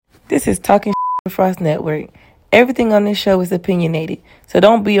This is Talking with Frost Network. Everything on this show is opinionated, so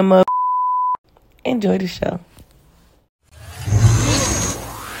don't be a mother. Enjoy the show.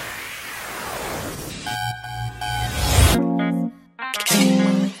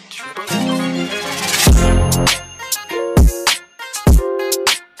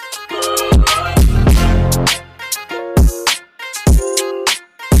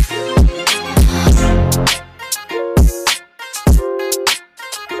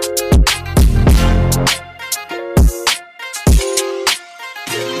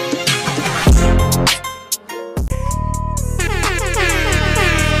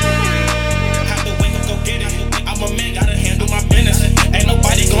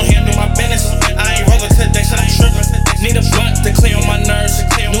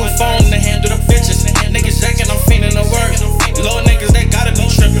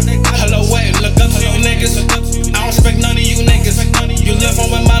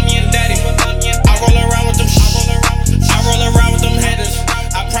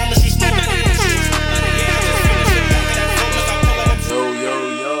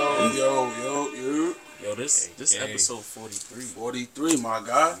 This episode 43. 43, my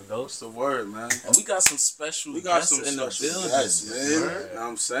guy. What's the word, man? And we got some special guests in the building. Yes, man. You know what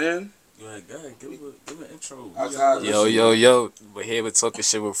I'm saying? Go ahead, give an intro. Yo. We're here with Talking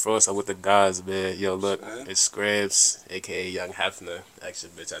Shit with Frost. I'm with the guys, man. Yo, look, it's Scrabs, a.k.a. Young Hefner. Actually,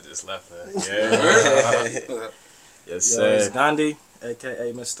 bitch, I just left her. Yeah. Yes, sir. It's Gandhi,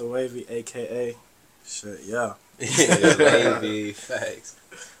 a.k.a. Mr. Wavy, a.k.a. Shit, yeah. Wavy. Thanks.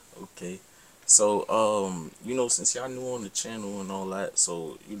 Okay. So, since y'all new on the channel and all that,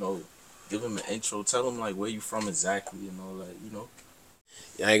 so, give him an intro. Tell him, like, where you from exactly and all that,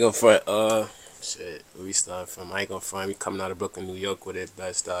 Yeah, I ain't gonna front, shit, where we start from? I ain't gonna front. We coming out of Brooklyn, New York with it.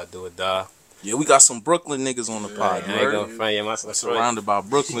 Best do or die. Yeah, we got some Brooklyn niggas on the pod. I ain't gonna front. Yeah, my surrounded by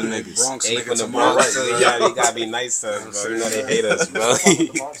Brooklyn niggas. Bronx ain't niggas from the to my Bronx, right. so you gotta be nice to us, bro. You know they hate us, bro.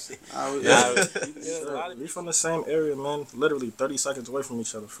 We from the same area, man. Literally 30 seconds away from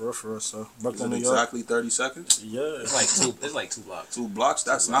each other, for real. So Brooklyn, New York. Exactly 30 seconds? Yeah. It's like two blocks. 2 blocks?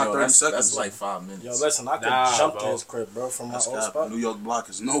 That's not 30 seconds. That's like 5 minutes. Yo, listen, I could jump to his crib, bro, from my old spot. New York block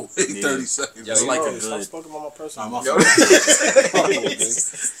is no way 30 seconds. Yo, it's like a Stop good. spoken about my person. My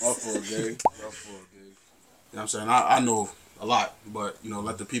fault, gang. You know what I'm saying? I know a lot, but,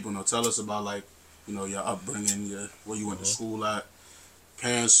 let the people know. Tell us about, like, your upbringing, where you went to school at,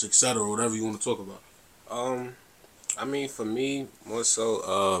 parents, etc., whatever you want to talk about. I mean, for me, more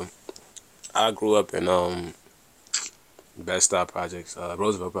so, I grew up in Bed-Stuy Projects,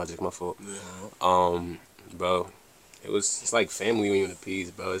 Roosevelt Project, my fault. Yeah. Bro, it's like family when you in the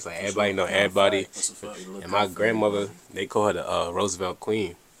peas, bro. It's like everybody know everybody. And my grandmother, they call her the Roosevelt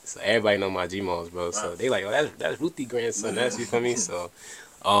Queen. So everybody know my G-Moms, bro. So they like, oh, that's Ruthie grandson. That's you for me. So,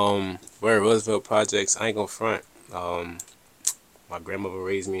 we're at Roosevelt Projects. I ain't gonna front. My grandmother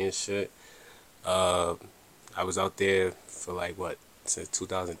raised me and shit. I was out there for since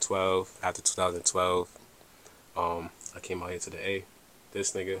 2012. After 2012, I came out here to the A.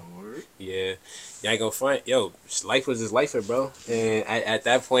 This nigga, yeah, I ain't gonna front. Yo, life was just life, bro. And at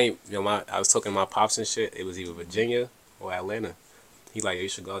that point, I was talking to my pops and shit. It was either Virginia or Atlanta. He like, you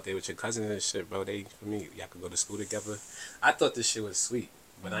should go out there with your cousins and shit, bro. Y'all could go to school together. I thought this shit was sweet,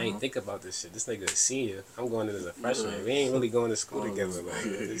 but I ain't think about this shit. This nigga a senior. I'm going in as a freshman. We ain't really going to school together, like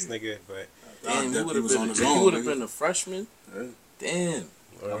this nigga. But damn, you would have been a freshman. Damn.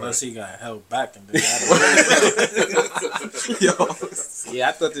 Unless he got held back and yeah,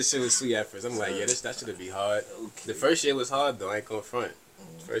 I thought this shit was sweet at first. I'm like, yeah, that should be hard. Okay. The first year was hard though. I ain't gonna front.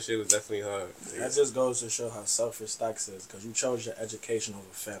 First year was definitely hard. That just goes to show how selfish Stacks is, because you chose your education over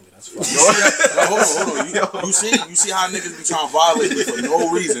family. That's fine. Hold on. You see how niggas be trying to violate me for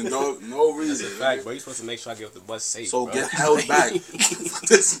no reason, dog. No reason. That's a fact, bro. You supposed to make sure I get off the bus safe. So bro. get held back.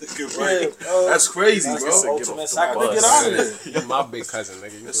 This nigga, right? That's crazy, That's bro. Ultimate sacrifice. Get out of there. You're my big cousin,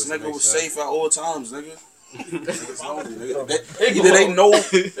 nigga. This nigga was safe at all times, nigga. Either they know,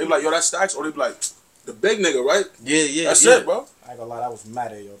 they be like, yo, that's Stacks, or they be like, the big nigga, right? Yeah. That's it, bro. I ain't gonna lie, that was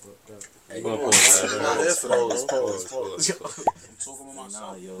mad at you, bro.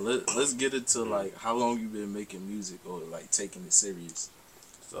 Nah, yo, let's get into like how long you been making music or like taking it serious.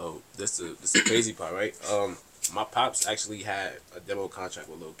 So this the crazy part, right? My pops actually had a demo contract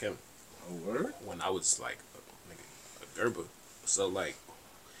with Lil Kim. Oh, word? When I was like a Gerber. So like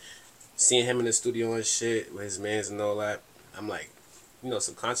seeing him in the studio and shit with his mans and all that, I'm like,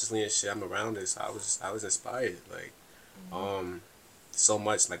 subconsciously and shit, I'm around this. I was inspired, like, so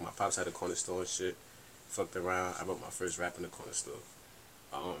much. Like my pops had a corner store and shit. Fucked around. I wrote my first rap in the corner store.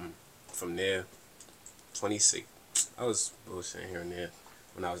 From there, 26. I was bullshitting here and there.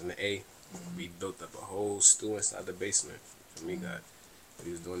 when I was in the A, we built up a whole stew inside the basement. For me, God.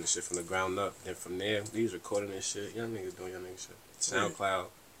 We was doing this shit from the ground up. Then from there, we was recording this shit. Young niggas doing young nigga shit. SoundCloud.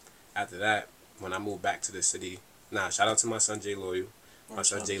 After that, when I moved back to the city, shout out to my son Jay Loyal. My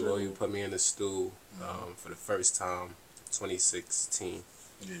son Jay Loyal put me in the stew for the first time, 2016.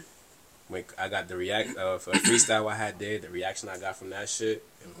 Yeah. When I got the for the freestyle I had there, the reaction I got from that shit,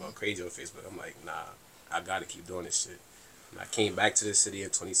 it was going crazy on Facebook. I'm like, nah, I gotta keep doing this shit. When I came back to the city in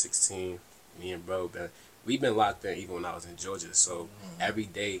 2016, me and bro, we've been locked in even when I was in Georgia. So every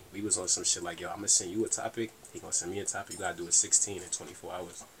day we was on some shit like, yo, I'm gonna send you a topic. He gonna send me a topic. You gotta do it 16 in 24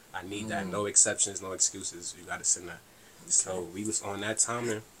 hours. I need that. No exceptions, no excuses. You gotta send that. So we was on that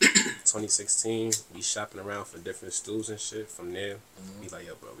timing, 2016. We shopping around for different stools and shit. From there, we like,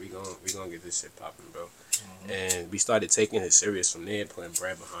 yo, bro, we gonna get this shit popping, bro. And we started taking it serious from there, putting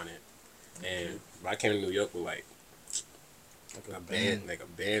bread behind it. And I came to New York with like a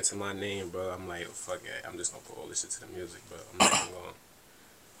band to my name, bro. I'm like, oh, fuck it, I'm just gonna put all this shit to the music, bro. I'm not even gonna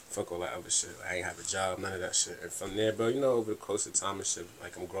fuck all that other shit. I ain't have a job, none of that shit. And from there, bro, over the course of time and shit,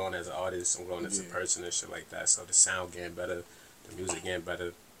 like I'm growing as an artist, I'm growing as a person and shit like that. So the sound getting better, the music getting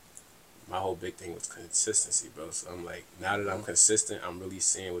better. My whole big thing was consistency, bro. So I'm like, now that I'm consistent, I'm really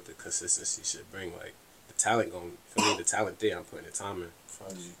seeing what the consistency should bring. Like the talent the talent there, I'm putting the time in.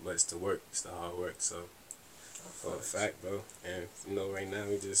 But it's the work, it's the hard work. So for a fact, bro. And right now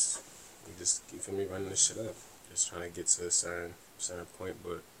we just you feel me, running this shit up. Just trying to get to a certain point,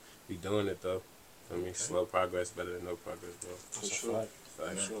 but we doing it though. I mean, slow progress better than no progress, bro. For sure.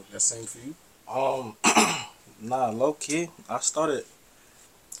 For sure. That same for you? Nah, low key. I started.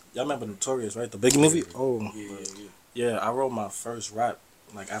 Y'all remember Notorious, right? The big movie. Yeah. I wrote my first rap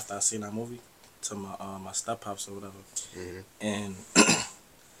like after I seen that movie to my step pops or whatever, and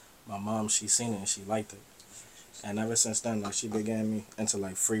my mom, she seen it and she liked it. And ever since then, like, she began me into,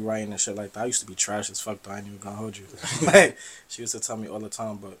 like, free writing and shit like that. I used to be trash as fuck, though. I ain't even gonna hold you. Like, she used to tell me all the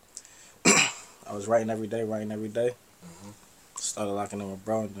time, but I was writing every day. Started locking in with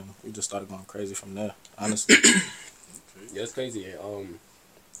bro, and then we just started going crazy from there, honestly. Yeah, it's crazy.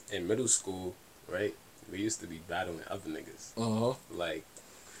 In middle school, right, we used to be battling other niggas. Like,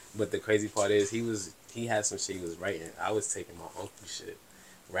 but the crazy part is, he had some shit he was writing. I was taking my uncle shit.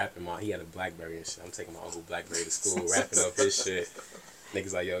 Rapping he had a BlackBerry and shit. I'm taking my uncle BlackBerry to school, rapping up his shit.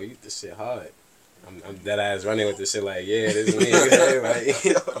 Niggas like, yo, this shit hard. I'm dead ass running with this shit like, yeah, this is me. Like,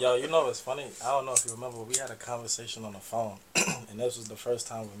 yo, it's funny. I don't know if you remember, we had a conversation on the phone, and this was the first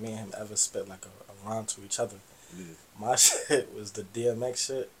time when me and him ever spit like a rhyme to each other. My shit was the DMX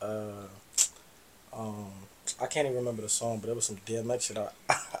shit. I can't even remember the song, but it was some DMX shit.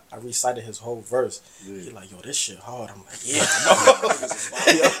 I recited his whole verse. He like, yo, this shit hard. I'm like, yeah,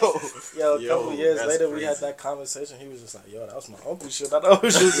 yo, a couple years later, we had that conversation. He was just like, yo, that was my uncle shit. I know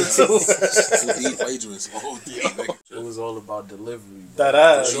who shit was It was all about delivery. That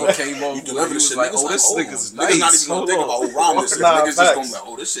ass. You came on, you delivered this shit. Like, oh, this nigga's nice. Niggas not even gonna think about who rhyme this shit. Niggas just gonna be like,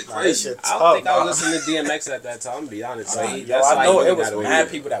 oh, this shit crazy. I don't think I was listening to DMX at that time, to be honest. Yo, I know it was mad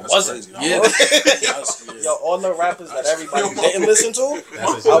people that wasn't. Yo, all the rappers that everybody didn't listen to,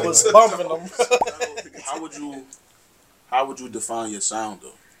 I was bumping them. How would you define your sound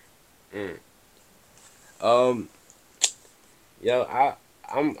though? Yo,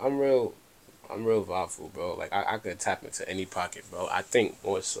 I'm real thoughtful, bro. Like I could tap into any pocket, bro. I think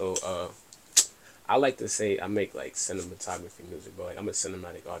more so. I like to say I make like cinematography music, bro. Like I'm a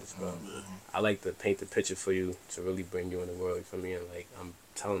cinematic artist, bro. I like to paint the picture for you to really bring you in the world. You feel me? And like I'm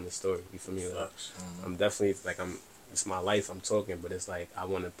telling the story. You feel me? Like, I'm definitely like it's my life I'm talking, but it's like I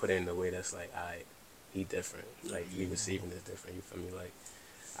want to put it in a way that's like he different. Like he receiving this different. You feel me? Like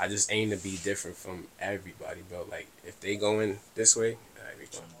I just aim to be different from everybody, bro. Like if they going this way, we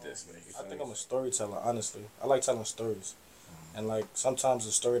going this way. I think I'm a storyteller, honestly. I like telling stories, and like sometimes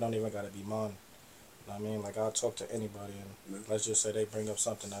the story don't even gotta be mine. You know what I mean? Like I'll talk to anybody, and let's just say they bring up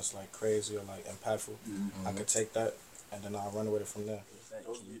something that's like crazy or like impactful. I could take that, and then I'll run with it from there.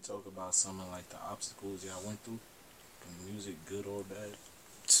 Can you talk about some of like the obstacles y'all went through? In music, good or bad?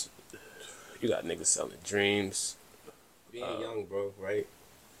 You got niggas selling dreams. Being young, bro, right?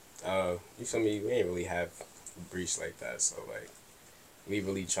 You feel me? We ain't really have breach like that, so like we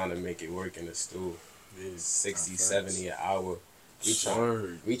really trying to make it work in the stool. 60, 70 an hour.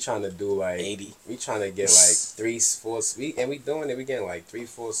 We trying to do like 80. We trying to get like 3, 4. We doing it. We getting like 3,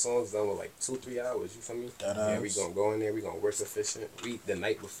 4 songs done with like 2, 3 hours. You feel me? Yeah, we gonna go in there. We gonna work efficient. The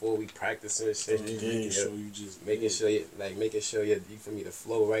night before we practicing and shit. Making sure you feel me, the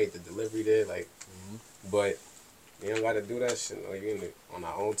flow right, the delivery there, like. But you don't gotta do that shit. No, you on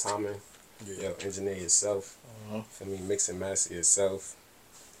our own timing. Yo, engineer yourself. Feel me? Mix and master yourself.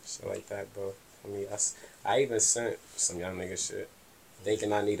 shit like that, bro. I mean, I even sent some young nigga shit,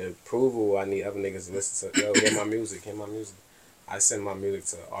 thinking I need approval. I need other niggas to listen to. Yo, hear my music, hear my music. I sent my music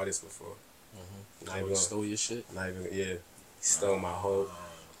to artists before. Not even stole your shit. Not even, yeah. He stole my whole.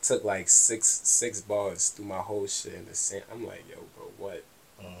 Took like six bars through my whole shit in the same. I'm like, yo, bro, what?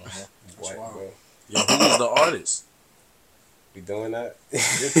 What, bro? Yo, who was the artist? We doing that?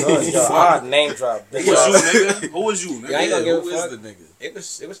 Yo, I name drop. Who was you, nigga? Who was you, nigga? Yeah, I ain't gonna give a Who fuck. is the nigga?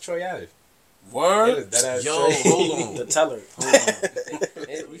 It was Troy Ave. Word? It was that ass Yo, Troy. hold on. The teller. You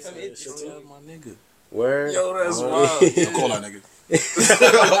feel me? Tell my nigga. Word. Yo, that's Word. wild. Yo, call that nigga.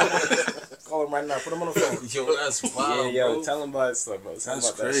 Call him right now. Put him on the phone. Yo, that's wild, Yeah, yo, bro. tell him about his stuff, bro. Tell him That's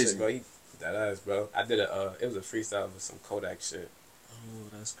about that crazy. shit, bro. He that ass, bro. I did it was a freestyle with some Kodak shit. Oh,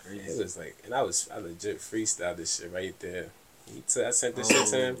 that's crazy. It was like, and I legit freestyled this shit right there. I sent this shit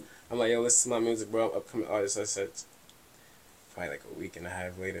to him. I'm like, yo, listen to my music, bro. Upcoming artist. I said, probably like a week and a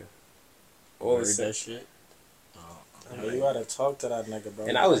half later. All Heard this that shit? Yo, you gotta talk to that nigga, bro.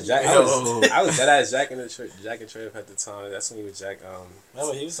 And I was Jack. I was dead ass Jack and Tswf at the time. That's when he was Jack.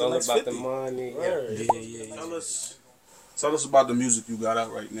 Remember, he was It's all the next about 50. the money. Word. Yeah. Tell us about the music you got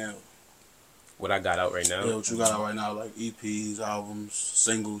out right now. What I got out right now. Yeah, what you got out right now, like EPs, albums,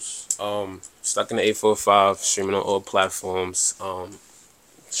 singles. Stuck in the 845, streaming on all platforms.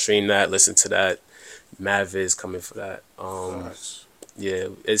 Stream that, listen to that. Maviz coming for that. Facts. Yeah,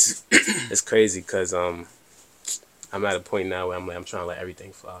 it's crazy because I'm at a point now where I'm trying to let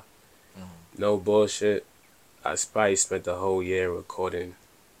everything fly. No bullshit. I probably spent the whole year recording.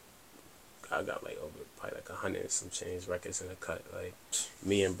 I got like over probably like 100 and some change records in the cut. Like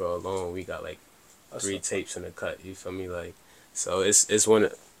me and bro alone, we got like 3 tapes in the cut. You feel me? Like so it's one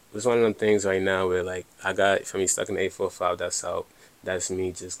of them things right now where like I got for me stuck in 845. That's how. That's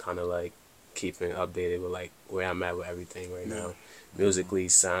me just kind of like keeping updated with like where I'm at with everything right now. Musically,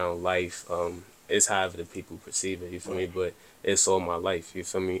 sound, life. It's however the people perceive it. You feel me? But it's all my life. You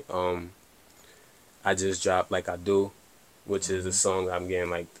feel me? I just dropped Like I Do, which is a song I'm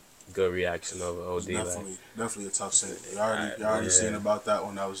getting like good reaction over OD. Definitely a tough set. You already seen about that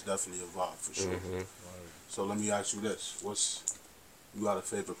one. That was definitely a vibe for sure. So let me ask you this: you got a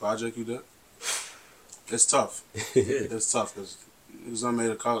favorite project you did? It's tough. It's tough because I made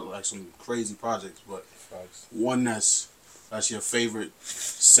a couple like some crazy projects, but one that's your favorite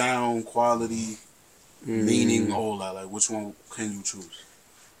sound, quality, meaning, all that. Like, which one can you choose?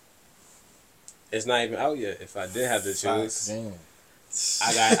 It's not even out yet. If I did have to choose, Damn.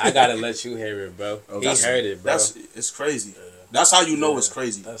 I gotta let you hear it, bro. He heard it, bro. It's crazy. That's how you know it's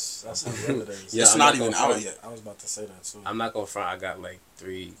crazy. That's how real it is. It's not even out yet. I was about to say that too. I'm not gonna front. I got like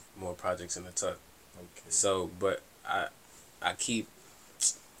 3 more projects in the tuck. Okay. So, but I keep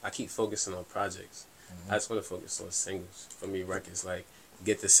focusing on projects. I just want to focus on singles. For me, records like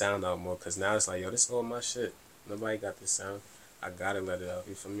get the sound out more. Cause now it's like, yo, this is all my shit. Nobody got this sound. I gotta let it out.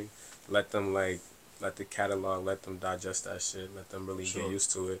 You feel me? Let the catalog, let them digest that shit. Let them really get used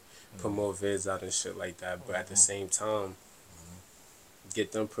to it. Put more vids out and shit like that. But at the same time,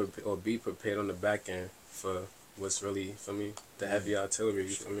 get them be prepared on the back end for what's really, for me, the heavy artillery.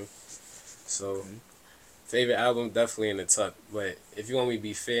 You feel me? So. Favorite album, definitely in the tuck. But if you want me to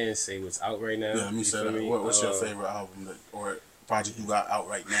be fair and say what's out right now, Let me say that. What's your favorite album or project you got out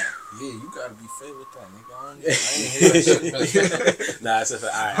right now? Yeah, you gotta be fair with that, nigga. I ain't hear that shit. Nah, it's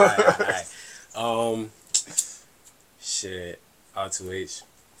alright. Shit, R2H.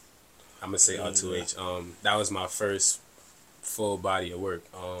 I'm gonna say R2H. That was my first full body of work.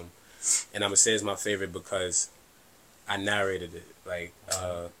 And I'm gonna say it's my favorite because I narrated it. Like,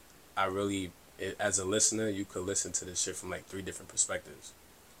 I really. As a listener, you could listen to this shit from like 3 different perspectives.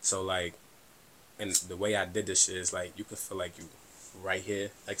 So like, and the way I did this shit is like, you could feel like you right here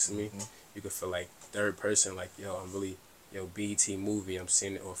next to me. You could feel like third person, like, yo, I'm really, BET movie, I'm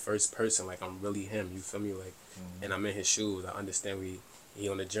seeing it, or first person, like I'm really him, you feel me? Like, and I'm in his shoes, I understand he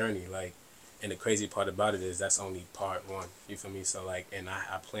on a journey, like, and the crazy part about it is that's only part 1, you feel me? So like, and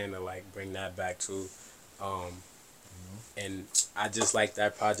I plan to like bring that back too. And I just like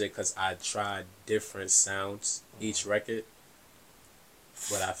that project because I tried different sounds each record,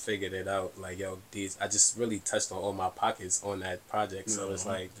 but I figured it out. Like, yo, I just really touched on all my pockets on that project. So it's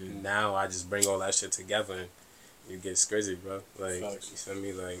like now I just bring all that shit together and it gets crazy, bro. Like, you feel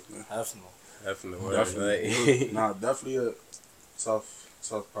me? Like, Definitely. Nah, definitely a tough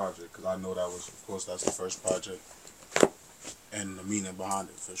project because I know that was, of course, that's the first project and the meaning behind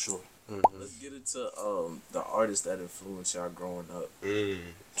it for sure. Let's get into the artists that influenced y'all growing up. Yeah,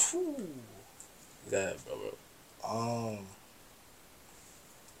 bro.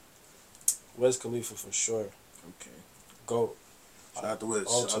 Wiz Khalifa for sure. Okay. GOAT. Shout out to Wiz.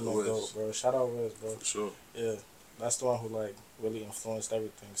 Shout out to Ultimate Wiz. goat, bro. Shout out Wiz, bro. For sure. Yeah, that's the one who like really influenced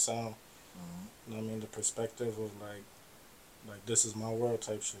everything. Sound, you know what I mean? The perspective of like this is my world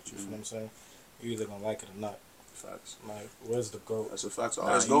type shit. You feel what I'm saying? You either gonna like it or not. Facts. Like, where's the goat? That's a fact. I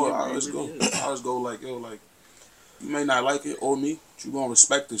always go. Like, yo, like, you may not like it or me, but you gonna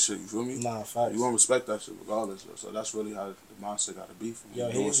respect this shit. You feel me? Nah, facts. You gonna respect that shit regardless. So that's really how the mindset gotta be for me.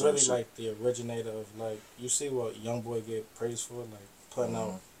 Yo, Doing he's certain really shit. like the originator of like, you see what YoungBoy get praised for, like putting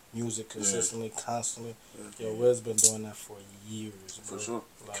out music consistently, constantly. Yeah. Yo, Wiz been doing that for years, bro. For sure.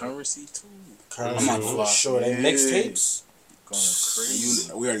 Like, Currency too. Currency, I'm not gonna lie. for sure. They Yeah. mixtapes. Going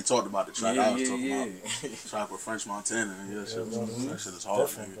crazy. We already talked about the track I was talking yeah. about. Track with French Montana and Yeah, shit, bro, that shit is hard.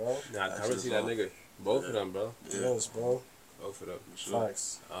 Different, Nigga. bro. Nah, That Currency, shit is that hard. nigga. Both of them, bro. Yeah. Yes, bro. Both of them. For sure.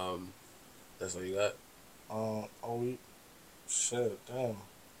 Facts. That's all you got. Shit, damn.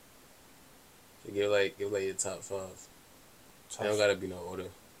 You give like your top 5. They don't gotta be no order.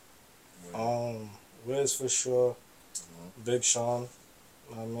 Wiz for sure. Big Sean.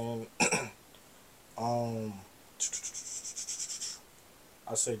 I mean,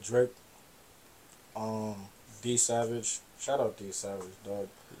 I say Drake. D Savage. Shout out D Savage, dog.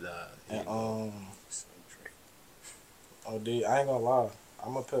 Nah. And D. I ain't gonna lie.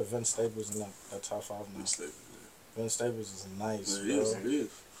 I'm gonna put Vince Staples in that top 5 now. Vince Staples is nice, Yeah, bro. it is.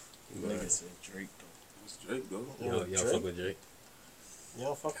 Nigga said Drake though. It's Drake, though. Yo, Drake? fuck with Drake. You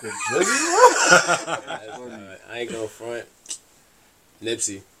don't fuck with Drizzy? I ain't gonna front.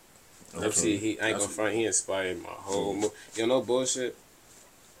 Nipsey. Nipsey, I ain't gonna front. He inspired my whole move. You know, bullshit.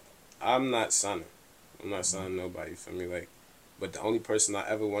 I'm not signing nobody for me. Like, but the only person I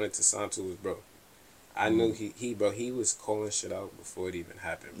ever wanted to sign to was bro. I knew he was calling shit out before it even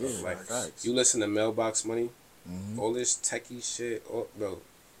happened, bro. Yeah, like, facts. you listen to Mailbox Money, all this techie shit, bro.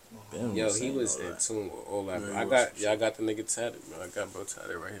 Ben Yo, he saying was all in that. tune with all that. Yeah, Bro. he I got the nigga tatted, bro. I got bro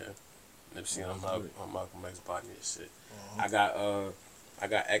tatted right here. Nipsey on Malcolm X body and shit. I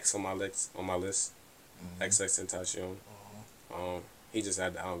got X on my list. XX Tentacion. He just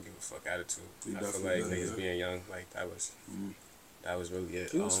had the I don't give a fuck attitude. He I feel definitely like did, niggas yeah. being young, like that was really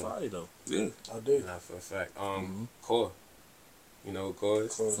it. He was fire though. Yeah. I do. Nah, for a fact. Core. You know who Core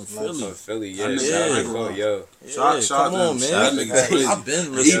is? Course, From nice. Philly. From Philly, I yeah. know- Shout out yeah. to Core, yo. Shout come out on, to him. man. That nigga's crazy. I've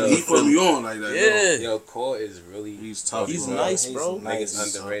been listening. He put me on like that. Yeah. Yo, Core is really. He's tough. He's bro. nice, bro. nice.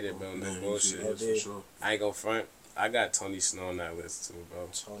 Niggas underrated, bro. No Man, bullshit. he is, Yeah, for sure. I ain't gonna front. I got Tony Snow on that list too, bro.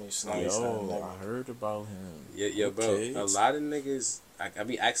 Tony Yo, Snipes. Yo, I heard about him. Yeah, bro. Okay. A lot of niggas. I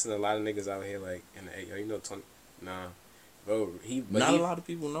be asking a lot of niggas out here, like, in the yo, you know Tony? Nah, bro. Not a lot of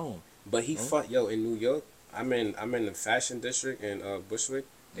people know him. But he yo in New York. I'm in the fashion district in Bushwick.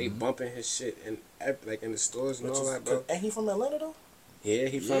 They bumping his shit in like in the stores and all that, bro. Ain't he from Atlanta though? Yeah,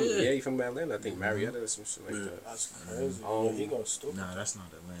 he from Atlanta. I think Marietta or some shit like that. That's crazy. Um, He goes stupid. Nah, that's not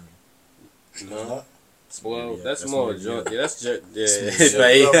Atlanta. No. Well, Yeah, that's that's more more- Georgia. Yeah, that's Georgia. Yeah, That's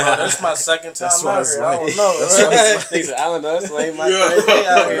right. Yo, bro, that's my second time That's why out it's here. I like- don't know. I don't know. It's like my Yeah. third day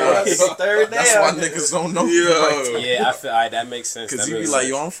out here. That's the third day That's out why here. niggas don't know. Yeah. Yeah, I feel that makes sense. Because That you be makes like, sense.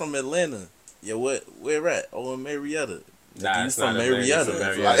 yo, I'm from Atlanta. Yeah, where at? Oh, in Marietta. Nah, you it's from not Atlanta, you Marietta. from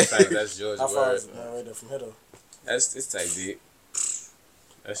Like- Marietta. Like, that's Georgia How far word. is Marietta from here though? It's type deep.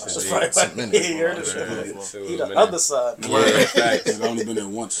 That shit That's deep. right. Some minutes, He heard bro. it. Yeah. Shoot, He a the minute. other side. Yeah, facts. I've only been there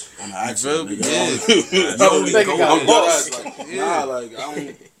once on the feel accident. me? Nigga. Yeah. I don't Nigga go got I'm lost. dead ass, like, Yeah. nah, like I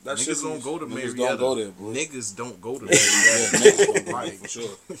don't. That shit Niggas don't go to niggas Marietta. Don't go there, bro. Niggas don't go to Yeah, Marietta. niggas don't go there for sure.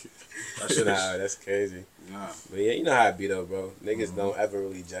 That shit Nah, is that's crazy. nah. But yeah, you know how it be though, bro. Niggas don't ever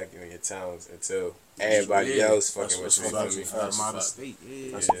really jack you in your towns until everybody Yeah. else fucking That's with you. what's For me. up. I'm out of state.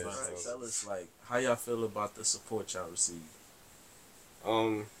 Yeah. That's Yeah. a fact. Right. Tell us, like, how y'all feel about the support y'all receive?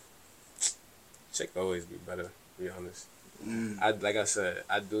 Chick always be better. To be honest, Mm. like I said,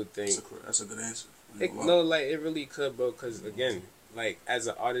 I do think. That's a good answer. No, like it really could, bro. Cause again, like as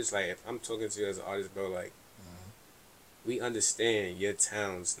an artist, like if I'm talking to you as an artist, bro, like we understand your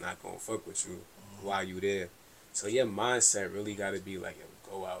town's not gonna fuck with you while you there. So your mindset really gotta be like, yo,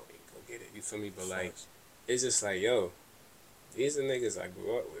 go out and go get it. You feel me? But like, it's just like, yo, these are niggas I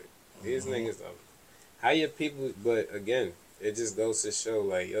grew up with. These niggas, how your people? But again, it just goes to show,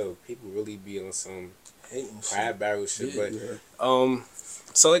 like, yo, people really be on some Hating crab barrel shit. But Yeah.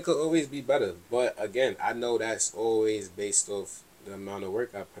 so it could always be better. But again, I know that's always based off the amount of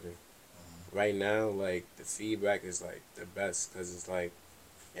work I put in. Right now, like, the feedback is, like, the best. Because it's, like,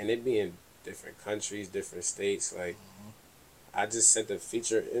 and it be in different countries, different states. Like, I just sent a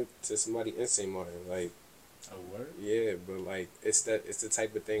feature to somebody in St. Martin. Like, A word? yeah, but, like, it's the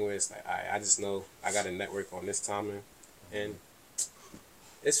type of thing where it's, like, I just know I got to network on this timing. And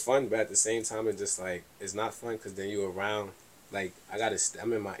it's fun, but at the same time, it's just, like, it's not fun because then you're around like I gotta.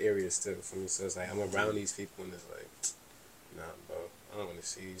 I'm in my area still for me, so it's like I'm around these people and it's like, nah, bro. I don't want to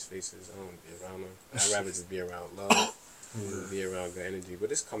see these faces. I don't want to be around them. I'd rather just be around love, be around good energy.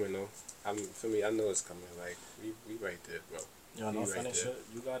 But it's coming though. For me, I know it's coming. Like we right there, bro. Yo, no right funny there. shit.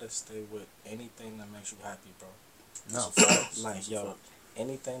 You gotta stay with anything that makes you happy, bro. No, Like, yo,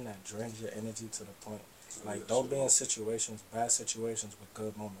 anything that drains your energy to the point. Like, don't be in situations, bad situations with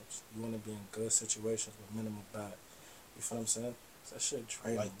good moments. You want to be in good situations with minimal bad. You feel what I'm saying? That shit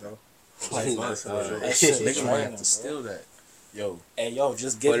draining, like bro. Like, That shit Nigga might draining, have bro. to steal that. Yo, Hey, yo,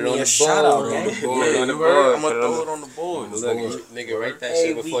 just give Put it me on a the shout board, out, on the gang. board, yeah, on the you heard? board. I'm gonna throw it on the board. Look, nigga, write that Hey,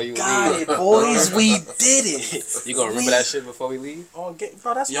 shit before we you got leave. it, boys. We did it. You gonna remember that shit before we leave? Oh,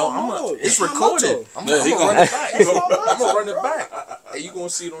 bro, that's Yo, my motto. it's my recorded. motto. I'm Yeah, he gonna gonna- run it back. That's my I'm gonna motto, run it bro. back. Hey, you gonna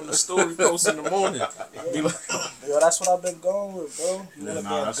see it on the story post in the morning. Be like, Yo, that's what I've been going with, bro. You Yeah, want to nah,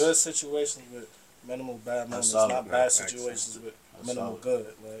 be in that's- good situations with minimal bad moments, solid, not man. bad Facts. situations with That's minimal solid. good.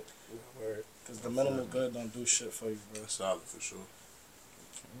 Like, Word. because the minimal good don't do shit for you, bro. Solid for sure.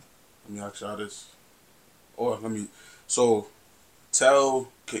 Let me ask y'all this. Or so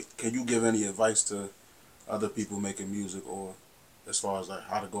can you give any advice to other people making music, or as far as like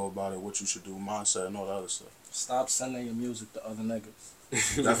how to go about it, what you should do, mindset and all that other stuff? Stop sending your music to other niggas.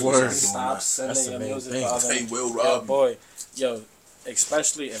 Definitely Stop that. sending That's the your main music thing. to other They niggas. will Yo, rob you. boy, yo,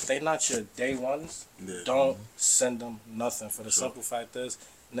 especially if they not your day ones, Yeah, don't send them nothing. For the Sure. simple fact is,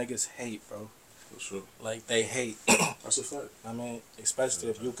 niggas hate, bro. for sure. Like, they hate. That's a fact. I mean, especially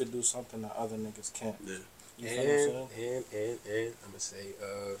if you could do something that other niggas can't. Yeah. You feel what I'm saying? And I'm gonna say,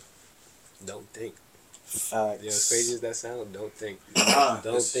 don't think. Facts. Yo, as crazy as that sound, don't think. Nah,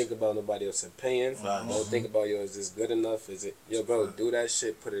 Don't think about nobody else's opinion. Facts. Don't think about, yo, is this good enough? Is it, yo, bro, do that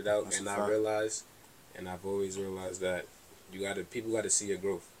shit, put it out. That's And a I fact. realized, and I've always realized that people gotta see your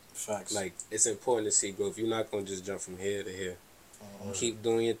growth. Facts. Like, it's important to see growth. You're not gonna just jump from here to here. Keep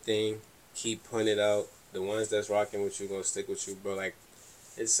doing your thing. Keep putting it out. The ones that's rocking with you gonna stick with you, bro. Like,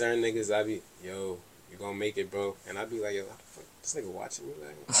 it's certain niggas I be, yo, you gonna make it, bro. And I be like, yo, how the fuck, this nigga watching me?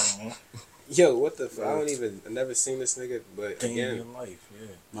 Like, yo, what the fuck? I never seen this nigga, but Thing in your again, life, yeah.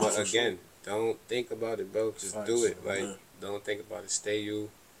 Nah, but for again, don't think about it, bro. Just Facts. do it. Like, Yeah. don't think about it. Stay you,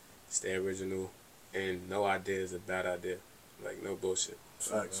 stay original, and no idea is a bad idea. Like, no bullshit.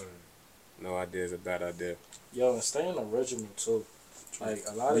 Facts. No idea is a bad idea. Yo, and staying original too. Like,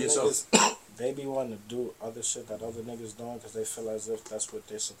 a lot of Be yourself. niggas, they be wanting to do other shit that other niggas doing because they feel as if that's what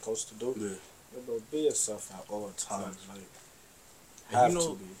they're supposed to do. Yeah. Yo, bro, be yourself at all times. Facts. Like, And have you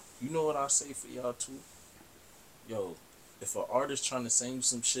know- to be. you know what I say for y'all too? Yo, if an artist trying to send you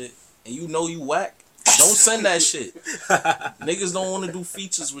some shit and you know you whack, don't send that shit. Niggas don't want to do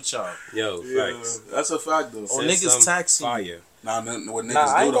features with y'all. Yo, Yeah, facts. that's a fact though. Or Send niggas some taxi you. fire. Nah, what niggas Nah,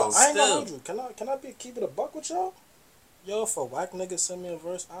 I do ain't though. gonna Still. hold you. Can I keep it a buck with y'all? Yo, if a whack nigga send me a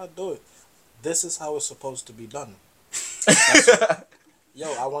verse, I'll do it. This is how it's supposed to be done. Yo,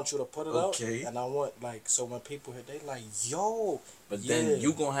 I want you to put it Okay. out, and I want, like, so when people hear, they like, yo, But yeah. then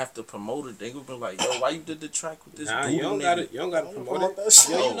you gonna have to promote it. They gonna be like, yo, why you did the track with this Nah, dude? you don't gotta Don't promote promote it. that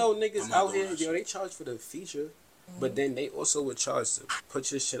shit. Yo, you know I'm niggas not out doing here, that yo, they charge for the feature, but then they also would charge to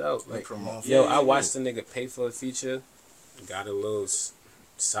put your shit out. Like, promote. yo, Yeah, I watched the nigga pay for a feature, got a little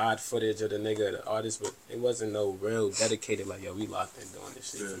side footage of the nigga, the artist, but it wasn't no real dedicated, like, yo, we locked in doing this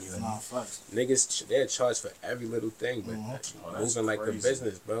shit. Yeah. For me. Like, Nah, facts. niggas, they're charged for every little thing, but Oh, that's moving like a crazy.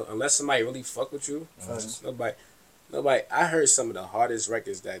 business, bro. Unless somebody really fuck with you, Facts. nobody. I heard some of the hardest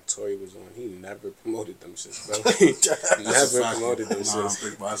records that Tory was on. He never promoted them shits, bro. That's a Never fact. promoted them Nah, I'm shits.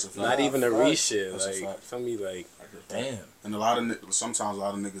 big, but that's a fact. Not even a facts. reshit. That's a Like, fact. for me, like, Damn. And sometimes a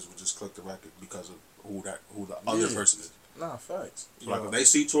lot of niggas will just click the record because of who the other Yeah. person is. Nah, facts. Like if they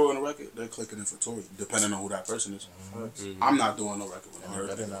see Tory on the record, they're clicking in for Tory, depending on who that person is. I'm not doing no record when I heard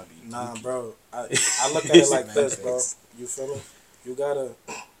Better that. not be. Nah, bro. I look at it like Man, this, bro. thanks. You feel me? You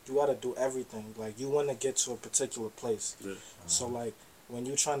gotta do everything. Like, you want to get to a particular place. Yeah. So, like, when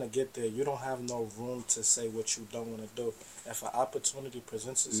you trying to get there, you don't have no room to say what you don't want to do. If an opportunity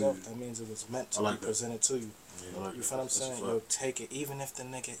presents itself, that means it was meant to I like be that. presented to you. I like You that. feel what I'm That's a saying? fact. Yo, take it. Even if the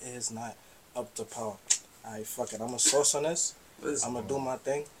nigga is not up to par. Alright, fuck it. I'm going to source on this. I'm going to do my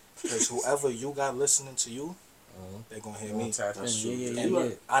thing. Because whoever you got listening to you, they going to hear me. Tap in. That's true. Yeah, And yeah.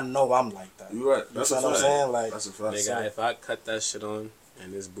 I know I'm like that. You right. You That's feel a what I'm fact. saying? Like, That's a fact. nigga, if I cut that shit on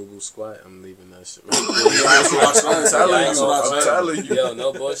and this boo boo squat, I'm leaving that shit. That's what I'm telling you. That's what I'm I'm telling you. Yo,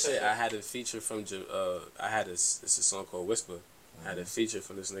 no bullshit. I had a feature from it's a song called Whisper. I had a feature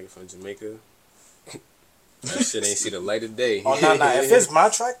from this nigga from Jamaica. That shit ain't see the light of day. oh, nah. If it's my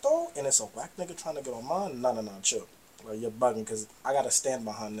track, though, and it's a whack nigga trying to get on mine, nah, chill. Like, you're bugging, because I got to stand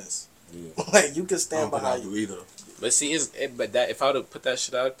behind this. Yeah. Like you can I stand don't think I'll behind do you. either. But see, but that if I would have put that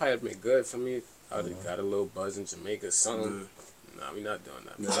shit out, it'd probably have been good for me. I would have got a little buzz in Jamaica, something. Nah, we not doing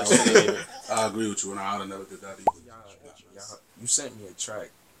that. Yeah, That shit ain't even- I agree with you, and I would have never did that either. Y'all, you sent me a track.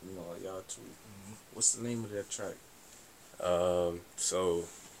 You know, y'all two. What's the name of that track? So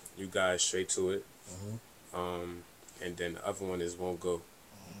you guys straight to it. Mm-hmm. And then the other one is Won't Go.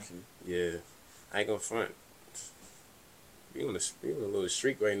 Okay. Yeah, I ain't gonna front. We on a little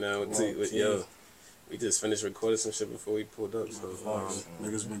streak right now. Yo, we just finished recording some shit before we pulled up. So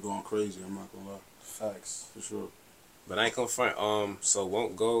Niggas been going crazy. I'm not gonna lie. Facts. For sure. but I ain't gonna front. So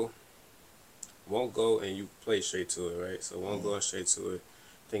Won't Go, and you play straight to it, right? So Won't Go and straight to it.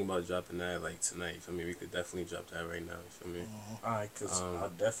 Think about dropping that like tonight. You feel me? We could definitely drop that right now. You feel me? Alright, cause I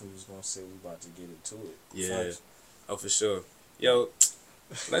definitely was gonna say we about to get into it. Yeah. Facts. Oh, for sure. Yo,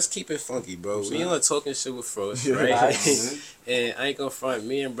 let's keep it funky, bro. We on talking shit with Frost, right? And I ain't gonna front.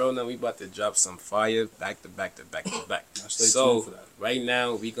 Me and bro, now we about to drop some fire back to back to back to back. Stay So tuned for that. right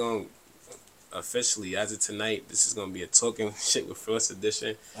now we gonna officially, as of tonight, this is gonna be a talking shit with Frost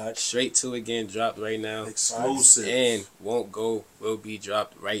edition. Straight to it getting dropped right now. Exclusive. And Won't Go will be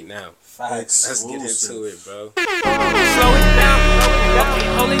dropped right now. Facts. Let's get into it, bro. Slow it down, okay,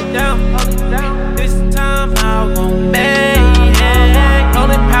 hold it down. This time I won't beg.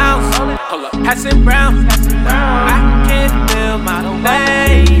 Rolling pounds, hold up, passing brown. I can't feel my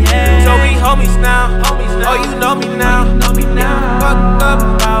way. So we homies now. Oh, you know me now. Fuck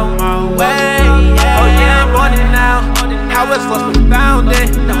up out my way. Oh yeah, I'm on it now. How it's lost but found it.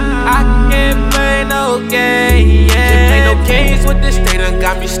 I can't play no game. Can't play no games with this. They done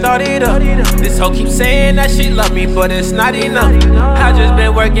got me started up. This hoe keeps saying that she love me, but it's not enough. I just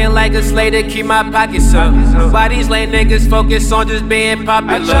been working like a slave to keep my pockets up. Why these lame niggas focus on just being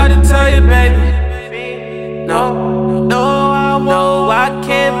popular? I try to tell you, baby. No, I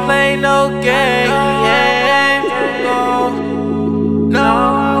can't play no game.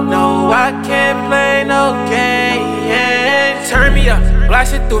 No, I can't play no game. Turn me up,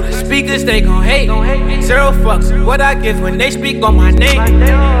 blast it through the speakers, they gon' hate. Zero fucks, what I give when they speak on my name.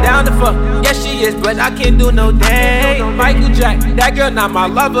 Down the fuck, yes she is, but I can't do no day. Michael Jack, that girl not my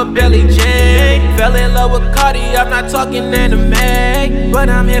lover, Billie Jean. Fell in love with Cardi, I'm not talking anime, but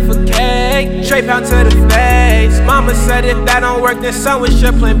I'm here for cake. Straight pound to the face. Mama said if that don't work, then son with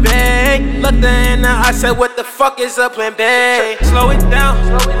your plan B. Looked her in the eye, said what the fuck is a plan B? Slow it down,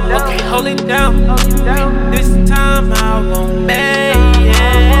 okay, hold it down. This time I won't beg.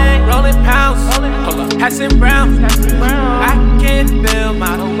 Rolling pounds, hold up, passing brown. I can't feel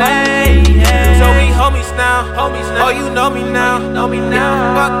my way. So we homies now. Oh, you know me now.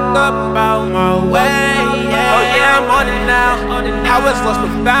 Fuck up out my way. Oh yeah, I'm on it now. How it's lost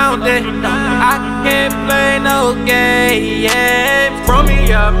but found it. I can't play no game. Throw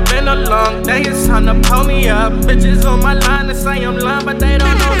me up, been a long day. It's time to pull me up. Bitches on my line to say I'm lying, but they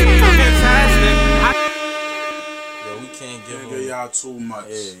don't know that I'm fantastic. Can't give Give y'all too much.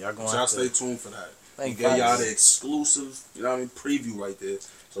 Yeah, y'all gonna so have stay to tuned for that. Thank We gave y'all you. the exclusive, you know what I mean, preview right there.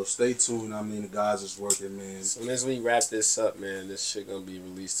 So stay tuned, you know what I mean, the guys is working, man. As soon as we wrap this up, man, this shit gonna be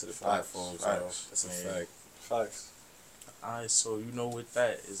released to the platforms. Facts. That's a Man. fact. Facts. Alright, so you know with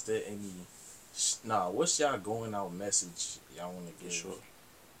that, is there any what's y'all going out message y'all wanna give? Sure.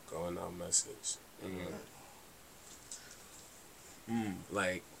 Going out message.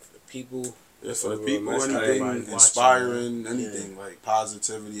 Like for people. Yeah, for the Real people, message, anything everybody inspiring, watching, anything, like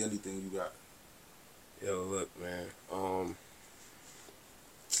positivity, anything you got. Yo, look, man.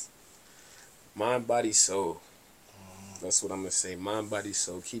 Mind, body, soul. That's what I'm gonna say. Mind, body,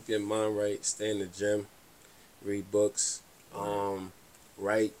 soul. Keep your mind right. Stay in the gym. Read books.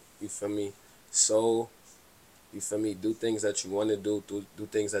 Write. You feel me? Soul. You feel me? Do things that you want to do. Do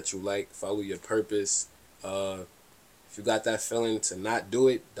things that you like. Follow your purpose. If you got that feeling to not do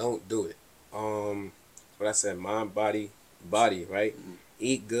it, don't do it. What I said, mind, body, right?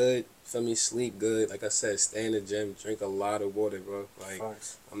 Eat good, feel me, sleep good. Like I said, stay in the gym, drink a lot of water, bro. Like,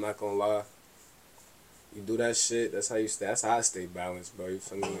 Facts. I'm not gonna lie. You do that shit, that's how you stay. That's how I stay balanced, bro. You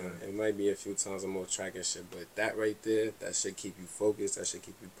feel me? It might be a few times I'm more tracking shit, but that right there, that should keep you focused. That should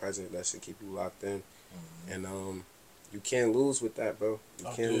keep you present. That should keep you locked in. And you can't lose with that, bro. You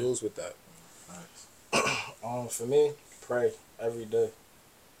can't lose with that. For me, pray every day.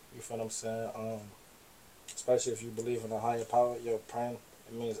 You feel what I'm saying? Especially if you believe in a higher power, yo, praying,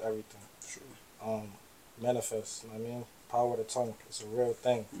 it means everything. Sure. Manifest, you know what I mean? Power of the tongue, it's a real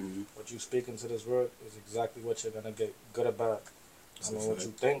thing. What you speak into this world is exactly what you're gonna get, good or bad. I mean, what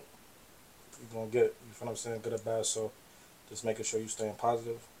you think, you're gonna get, you feel what I'm saying, good or bad. So just making sure you staying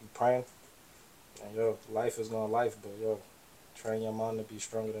positive, you praying, and yo, life is gonna life, but yo, Train your mind to be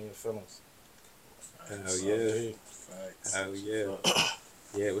stronger than your feelings. Hell yeah. Facts. Hell yeah.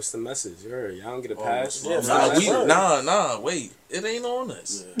 Yeah, what's the message? Y'all don't get a pass. Yeah, Wait. It ain't on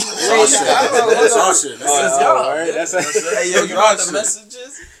us. Yeah. That's our shit. This is y'all. Right? That's Hey, yo, you got the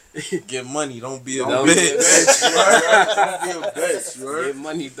messages? Get money, don't be a Don't be a bitch. Don't be a bitch. You heard? Get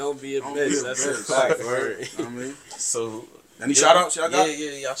money, don't be a Don't bitch. be a That's bitch. a fact. Word. Word. I mean, So, any shout outs y'all got?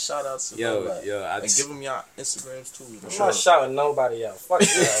 Yeah, y'all shout outs to Yo, that. I And give them y'all Instagrams too. I'm not shouting nobody out. Fuck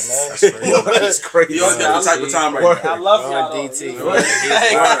y'all, man. That's crazy. You all got the type of time right I now. love y'all. DT. Though.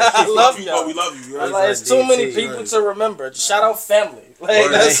 I love y'all. We love you. You heard? Like, it's too many DT, people right. to remember. Shout out family. Like,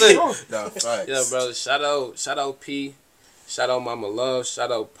 that's it. Nah, facts. Yeah, bro. Shout out P. Shout out Mama Love.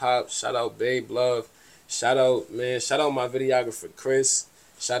 Shout out Pop. Shout out Babe Love. Shout out my videographer Chris.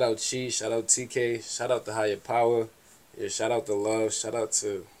 Shout out Chi. Shout out TK. Shout out to Higher Power. Yeah, shout out to Love. Shout out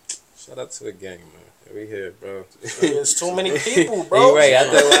to the gang, man. We here, bro. There's too many people, bro. You right. I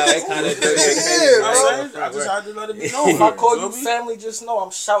thought it kind of I just had to let it be known. If I call you family, just know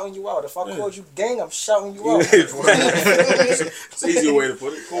I'm shouting you out. If I called you gang, I'm shouting you out. It's an easier way to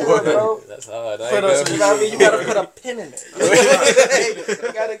put it. Cool. Bro. That's hard. You know what I mean? You gotta put a pin in it.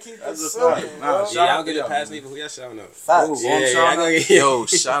 You gotta keep it simple, bro. Yeah, y'all get a pass, nigga. Who y'all shouting out? Facts. Yo,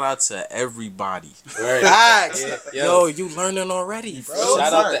 shout out to everybody. Right. Facts. Yeah. Yo, you learning already, bro.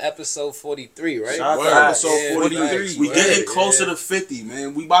 Shout out to episode 43, right? Shout out to Word. episode Yeah, 43. We word. getting closer Yeah. to 50,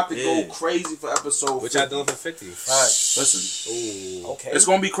 man. We about to go Yeah. crazy for episode 50. What y'all doing for 50? Facts. Listen, Ooh. Okay. it's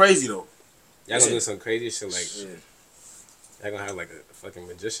gonna be crazy though. Y'all gonna do some crazy shit like Yeah. y'all gonna have like a fucking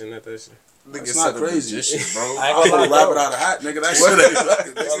magician at that shit? It's not crazy, bro. I ain't I'm gonna gonna lie, rap bro. it out of hat, nigga. That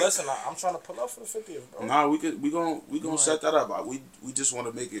shit ain't Yo, listen, I'm trying to pull up for the 50th, bro. Nah, we gonna set that up. We just want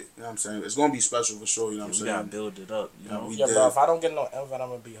to make it. You know what I'm saying? It's gonna be special for sure. You know what I'm We gotta saying? build it up. You know? we Yeah, did. bro, if I don't get no invite, I'm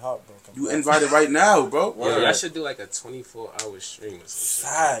gonna be heartbroken. You bro. invited right now, bro. Yo, y'all should do like a 24-hour stream or some shit.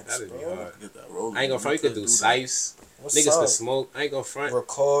 Facts, That'd be bro. hard. Get that rolling. I ain't gonna front. You could do sipes. What's Niggas up? can smoke. I ain't gonna front.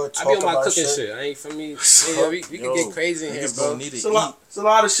 Record, I talk be on my about cooking shit. shit. I ain't for me. Yeah, we can Yo, get crazy in here, Niggas bro. gonna need to It's eat. a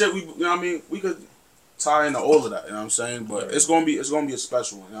lot of shit. You know what I mean? We could tie into all of that. You know what I'm saying? But it's gonna be a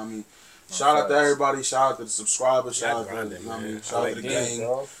special one. You know what I mean? Shout out to everybody. Shout out to the subscribers. Shout out to grinding, you know what I mean? man. Shout out I to the like Yeah, gang.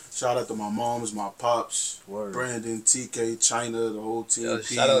 bro. Shout out to my moms, my pops, Word. Brandon, TK, China, the whole team. Yo,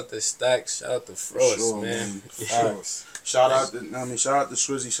 P. shout out to Stacks. Shout out to For Frost, sure, man. For sure. Facts. Shout out to shout out to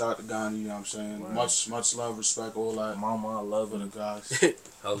Swizzy, shout out to Gandhi, you know what I'm saying? Word. Much love, respect, all that. Mama, I love For the it. guys.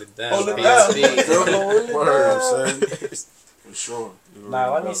 Hold it down. Hold it BSB. down. You know what Word. I'm saying? For sure.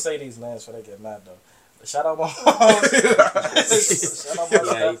 Nah, let me say these names before they get mad though. Shout out my mom. Shout out my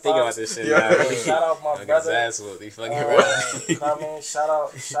Yeah, you think about this shit now. Shout out my Like his brother. ass whooped. He fucking You right. know what I mean? Shout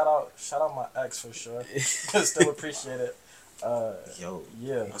out my ex for sure. Still appreciate it. Yo,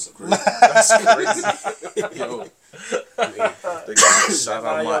 Yeah. That's crazy. yo. Shout Nah,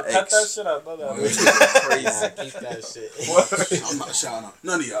 out yo, my cut that ex. shit out. Know that. Crazy. Keep that shit. I'm not shouting out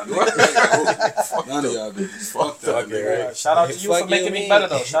none of y'all niggas. None of y'all niggas. Fuck that, Fuck it, nigga. right. Shout out to you Fuck for making you, me me. better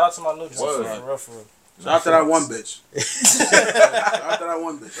though. Shout out to my new job for Word. real, for real. Shout out to that one bitch. Shout out to that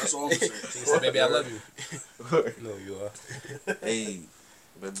one bitch. That's all I'm He saying. said, baby, I love you. No, you are. Hey,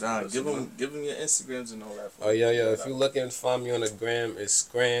 but nah, give them your Instagrams and all that. Oh, yo, if you looking, find me on the gram. It's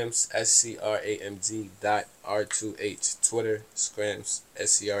Scrams, SCRAMZ.R2H. Twitter, Scrams,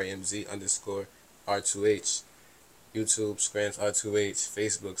 SCRAMZ_R2H. YouTube, Scrams R2H.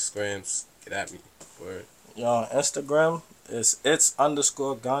 Facebook, Scrams. Get at me. Word. Yo, on Instagram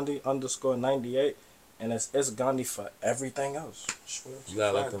it's_Gandhi_98 and it's Gandhi for everything else. Swear. You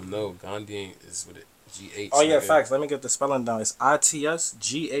gotta let them know. Gandhi ain't is with it. GH. Oh yeah, nigga. facts. Let me get the spelling down. It's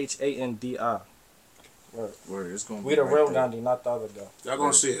ITSGHANDI. Word, it's gonna We be the right real there. Gandhi, not the other guy. Y'all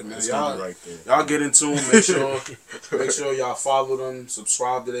gonna see it, man. It's gonna Y'all, be right there. y'all get in tune. Make sure y'all follow them,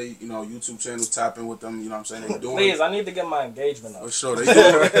 subscribe to their YouTube channels, tap in with them. You know what I'm saying? They doing. Please, I need to get my engagement up. For sure, they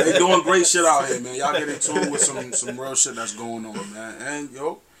doing great shit out here, man. Y'all get in tune with some real shit that's going on, man. And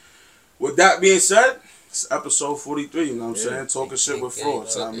with that being said, it's episode 43. You know what I'm saying? Talking shit with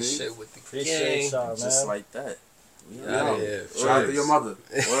Frost. I Talking mean, shit with the Appreciate y'all, man. Just like that. Yeah. shout out to your mother.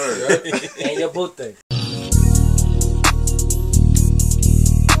 Word. And your boo thing.